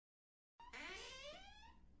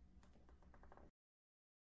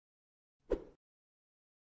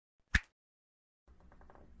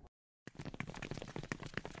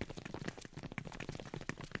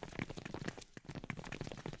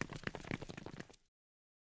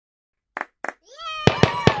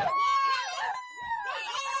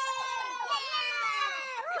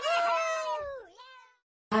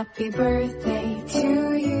Happy birthday to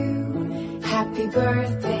you. Happy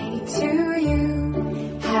birthday to you.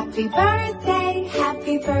 Happy birthday,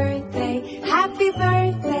 happy birthday, happy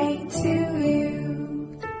birthday to you.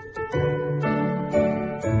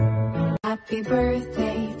 Happy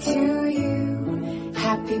birthday to you.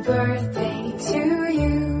 Happy birthday to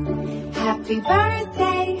you. Happy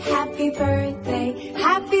birthday, happy birthday,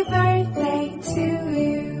 happy birthday to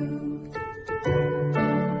you.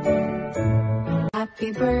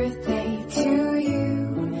 Happy birthday to you.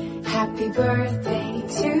 Happy birthday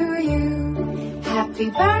to you. Happy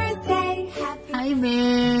birthday. Hi,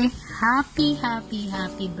 Be!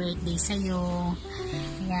 Happy birthday sa'yo.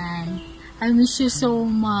 Ayan. I miss you so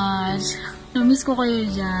much. Namiss ko kayo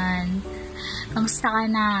dyan. Kamusta ka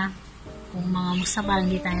na? Kung mga musta parang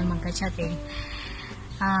hindi tayo magka-chat eh.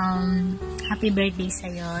 Happy birthday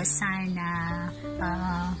sa'yo. Sana,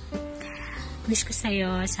 wish ko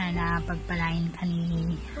sa'yo, sana pagpalain ka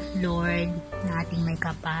ni Lord na ating may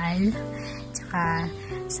kapal. Tsaka,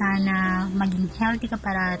 sana maging healthy ka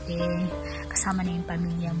parati, kasama na yung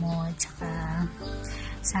pamilya mo. Tsaka,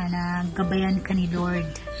 sana gabayan ka ni Lord.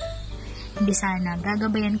 Hindi sana,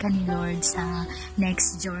 gagabayan ka ni Lord sa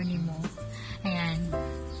next journey mo. Ayan.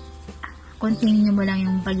 Continue mo lang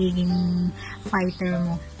yung pagiging fighter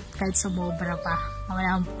mo. Kahit sumobra pa.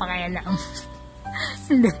 Wala akong pakialam.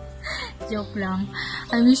 Joke lang.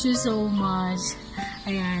 I miss you so much.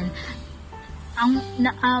 Ayan.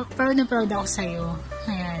 Proud na proud ako sa'yo.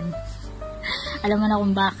 Ayan. Alam mo na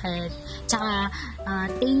kung bakit. Tsaka,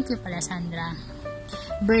 thank you pala, Sandra.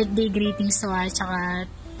 Birthday greetings to her. Tsaka,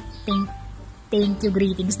 thank you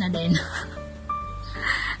greetings na din.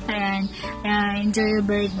 Ayan. Enjoy your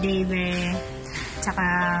birthday, be. Tsaka,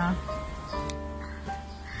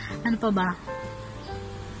 ano pa ba?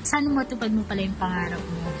 Sana matupad mo pala yung pangarap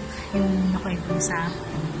mo. Yung nakwento mo sa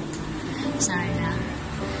sana.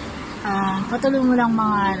 Patuloy mo lang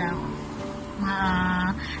mangarap.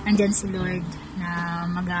 Andyan si Lord na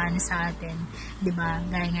mag-aano sa atin. Diba?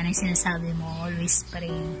 Gaya nga ng sinasabi mo, always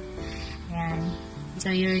pray. Ayan.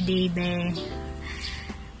 Enjoy your day, be.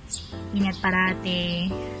 Ingat parati.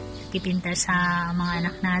 Kipinta sa mga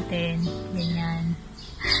anak natin. Ganyan.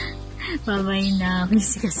 Bye-bye na.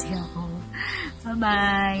 Busy kasi ako.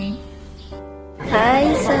 Bye-bye. Hi,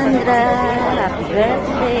 Sandra. Happy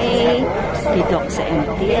birthday. Dito ako sa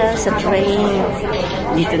MTL, sa train.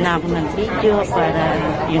 Dito na ako nag-video para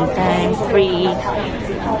yung time free.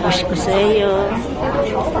 Wish ko sa iyo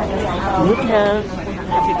good health,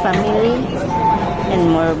 happy family, and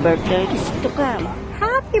more birthdays to come.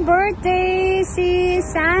 Happy birthday, si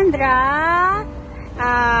Sandra.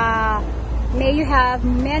 May you have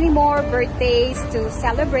many more birthdays to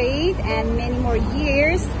celebrate and many more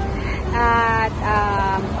years. At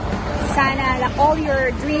sana all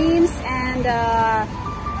your dreams and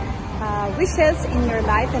wishes in your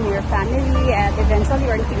life and your family at eventually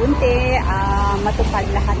or unti-unti matupad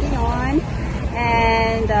lahat yun.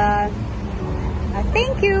 And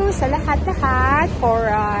thank you sa lahat-lahat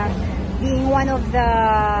for being one of the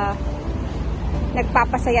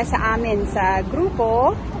nagpapasaya sa amin sa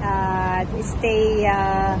grupo. Stay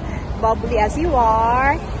bubbly as you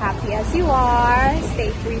are, happy as you are, stay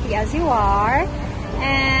pretty as you are,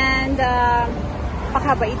 and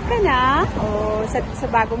pakabait ka na sa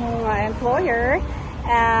bago mong employer.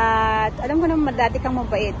 At alam ko naman dati kang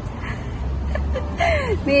mabait.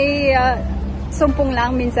 May sumpong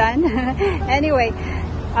lang minsan. Anyway,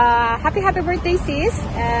 happy birthday, sis,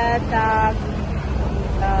 and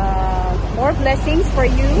more blessings for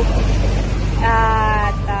you.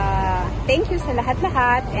 At thank you sa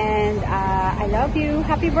lahat-lahat, and I love you.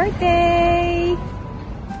 Happy birthday!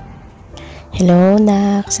 Hello,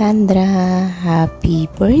 Nak Sandra. Happy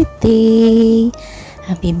birthday.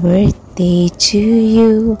 Happy birthday to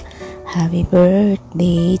you. Happy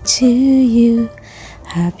birthday to you.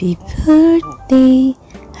 Happy birthday.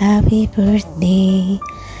 Happy birthday.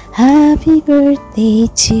 Happy birthday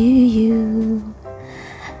to you.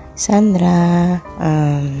 Sandra,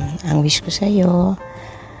 ang wish ko sa'yo,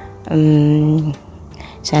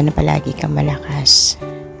 sana palagi kang malakas.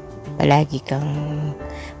 Palagi kang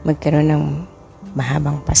magkaroon ng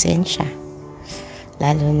mahabang pasensya.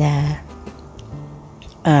 Lalo na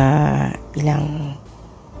ilang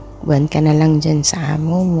buwan ka na lang dyan sa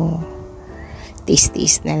amo mo.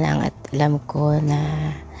 Tiis-tiis na lang, at alam ko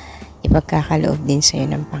na ipagkakaloob din sa'yo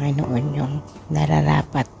ng Panginoon yung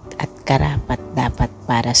nararapat at karapat dapat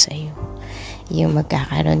para sa'yo. Yung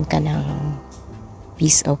magkakaroon ka ng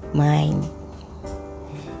peace of mind,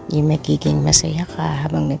 yung magiging masaya ka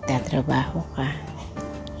habang nagtatrabaho ka,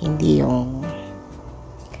 hindi yung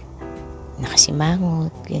nakasimangot,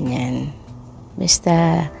 ganyan.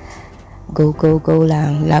 Basta Go, go, go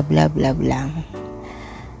lang. Love, love, love lang.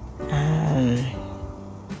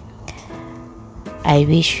 I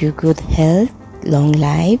wish you good health, long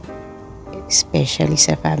life, especially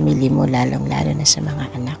sa family mo, lalong-lalo na sa mga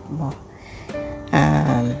anak mo.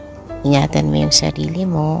 Ingatan mo yung sarili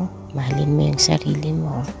mo, mahalin mo yung sarili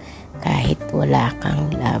mo, kahit wala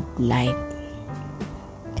kang love life.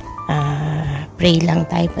 Pray lang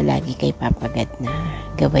tayo palagi kay Papa God na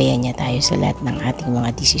gabayan niya tayo sa lahat ng ating mga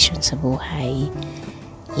desisyon sa buhay.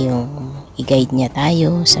 Yung i-guide niya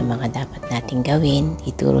tayo sa mga dapat nating gawin,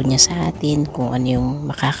 ituro niya sa atin kung ano yung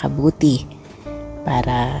makakabuti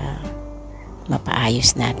para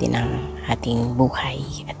mapaayos natin ang ating buhay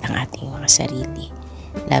at ang ating mga sarili.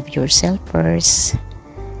 Love yourself first.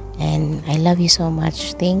 And I love you so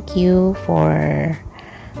much. Thank you for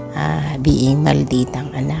being malditang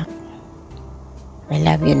anak. I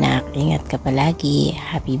love you, nak. Ingat ka palagi.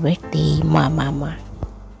 Happy birthday, mama.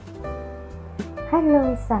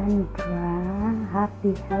 Hello, Sandra.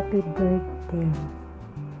 Happy birthday.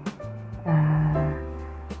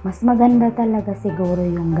 Mas maganda talaga siguro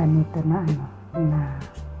yung ganito na na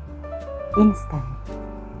instant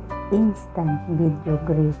video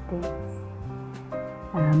greetings.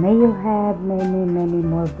 May you have many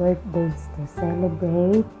more birthdays to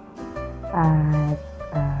celebrate at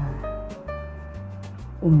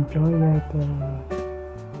enjoy your day.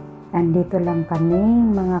 Andito lang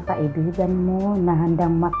kami, mga kaibigan mo na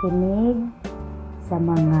handang makinig sa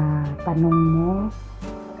mga tanong mo,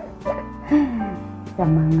 sa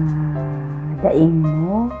mga daing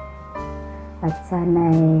mo, at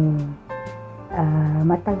sana'y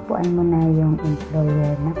matagpuan mo na yung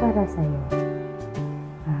employer na para sa'yo.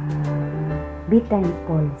 Be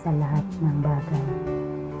thankful sa lahat ng bagay.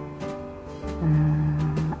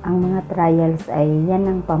 Ang mga trials ay yan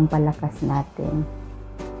ang pampalakas natin.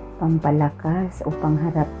 Pampalakas upang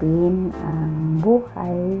harapin ang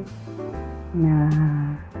buhay na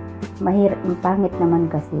pangit naman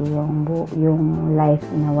kasi yung life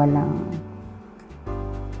na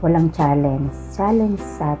walang challenge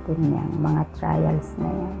sa atin yung mga trials na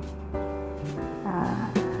yan.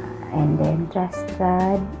 And then trust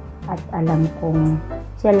God at alam kong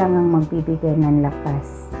siya lang ang magbibigay ng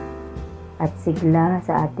lakas at sigla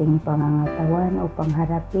sa ating pangangatawan upang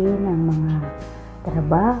harapin ang mga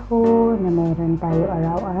trabaho na mayroon tayo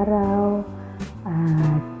araw-araw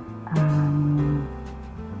at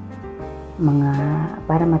mga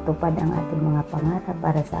para matupad ang ating mga pangarap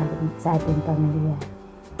para sa ating pamilya.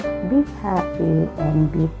 Be happy and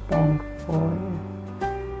be thankful.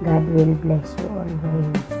 God will bless you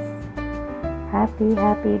always. Happy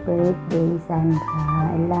birthday, Sandra.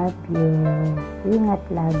 I love you. Ingat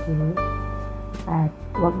lagi. At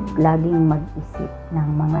huwag laging mag-isip ng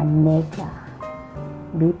mga nega.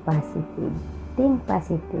 Be positive. Think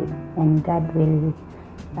positive. And God will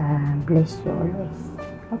bless you always.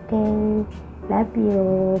 Okay. Love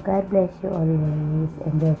you. God bless you always.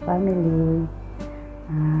 And your family.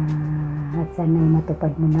 At sana'y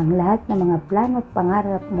matupad mo ng lahat ng mga plano at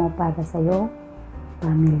pangarap mo para sa iyong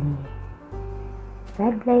family.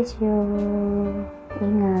 God bless you.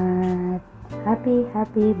 Ingat. Happy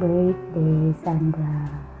birthday, Sandra.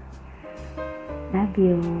 Love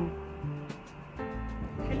you.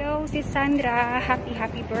 Hello, si Sandra. Happy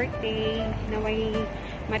birthday. Naway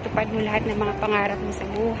matupad mo lahat ng mga pangarap mo sa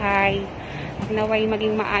buhay. Naway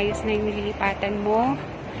maging maayos na yung nililipatan mo.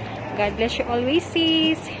 God bless you always,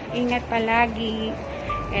 sis. Ingat palagi.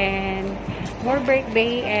 And more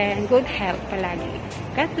birthday and good health palagi.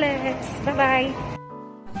 God bless. Bye-bye.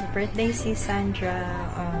 Happy birthday, sis Sandra.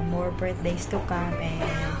 More birthdays to come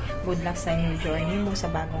and good luck sa new journey mo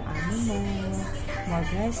sa bagong ano mo. More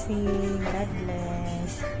blessing. God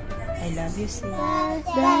bless. I love you, sis.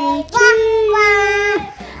 Birthday to you.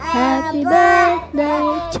 Happy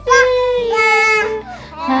birthday to you.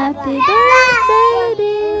 Happy birthday,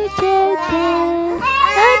 dear Cheche.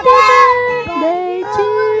 Happy birthday to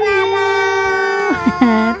you.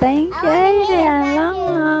 Thank you. Ayan lang.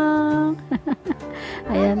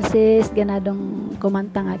 Ayan sis, ganadong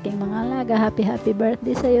kumantang aking mga alaga. Happy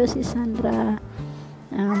birthday sa'yo, sis Sandra.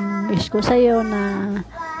 Wish ko sa'yo na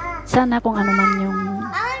sana kung ano man yung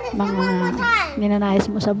mga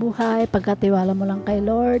ninanais mo sa buhay, pagkatiwala mo lang kay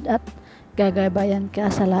Lord at gagabayan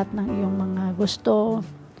ka sa lahat ng iyong mga gusto,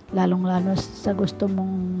 lalong-lalo sa gusto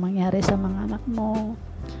mong mangyari sa mga anak mo.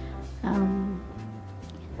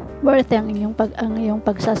 Worth ang iyong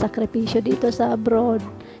pagsasakripisyo dito sa abroad.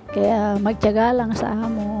 Kaya magtiyaga lang sa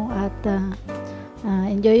amo at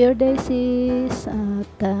enjoy your day, sis.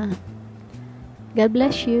 At God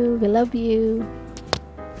bless you. We love you.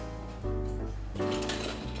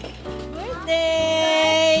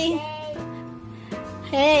 Birthday!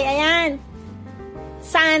 Hey, ayan.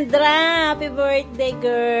 Sandra, happy birthday,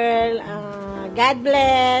 girl. God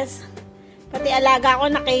bless. Pati alaga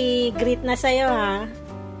ko naki-greet na sa'yo, ha.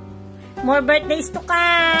 More birthdays to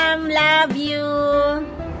come. Love you.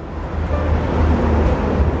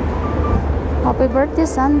 Happy birthday,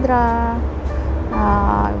 Sandra.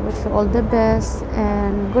 I wish you all the best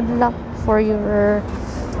and good luck for your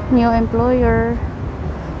new employer.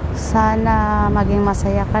 Sana maging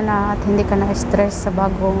masaya ka na at hindi ka na stress sa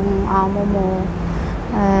bagong amo mo.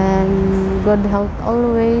 And good health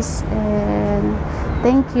always. And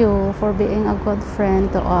thank you for being a good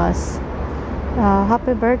friend to us.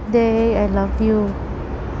 Happy birthday. I love you.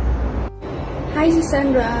 Hi, si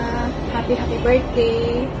Sandra. Happy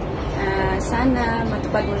birthday. Sana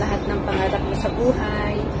matupad mo lahat ng pangarap mo sa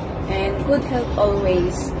buhay. And good health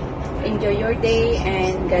always. Enjoy your day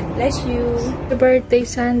and God bless you. Happy birthday,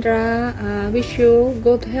 Sandra. Wish you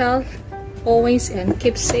good health always and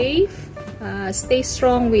keep safe. Stay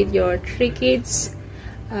strong with your 3 kids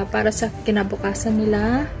para sa kinabukasan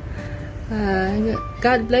nila.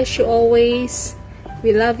 God bless you always.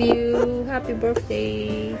 We love you. Happy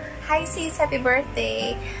birthday. Hi sis, happy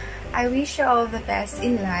birthday. I wish you all the best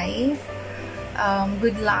in life.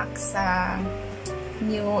 Good luck sa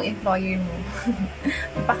new employer mo.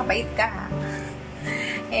 Magpakabait ka, ha?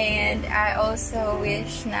 And I also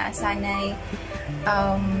wish na sana'y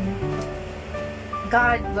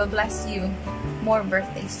God will bless you more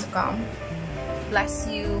birthdays to come. Bless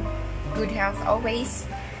you, good health always,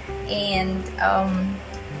 and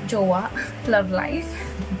jowa, love life.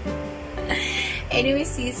 Anyway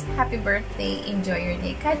sis, happy birthday. Enjoy your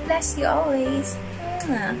day. God bless you always.